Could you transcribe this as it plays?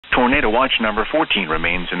Tornado Watch number 14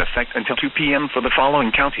 remains in effect until 2 p.m. for the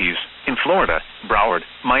following counties: in Florida, Broward,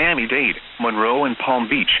 Miami-Dade, Monroe, and Palm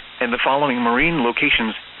Beach, and the following marine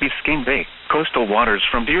locations: Biscayne Bay, coastal waters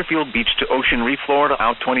from Deerfield Beach to Ocean Reef, Florida,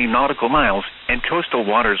 out 20 nautical miles, and coastal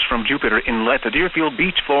waters from Jupiter Inlet to Deerfield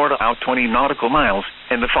Beach, Florida, out 20 nautical miles,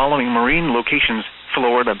 and the following marine locations: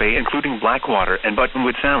 Florida Bay, including Blackwater and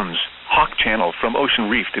Buttonwood Sounds, Hawk Channel from Ocean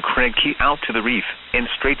Reef to Craig Key out to the reef, and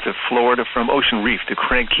Straits of Florida from Ocean Reef to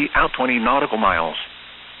Craig Key out 20 nautical miles.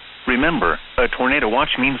 Remember, a tornado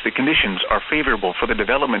watch means the conditions are favorable for the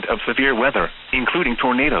development of severe weather, including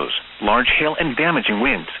tornadoes, large hail, and damaging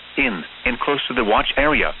winds, in and close to the watch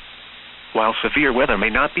area. While severe weather may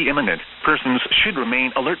not be imminent, persons should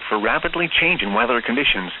remain alert for rapidly changing weather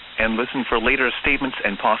conditions and listen for later statements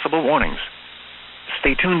and possible warnings.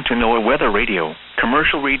 Stay tuned to NOAA Weather Radio,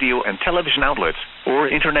 commercial radio and television outlets, or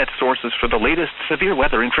internet sources for the latest severe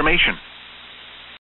weather information.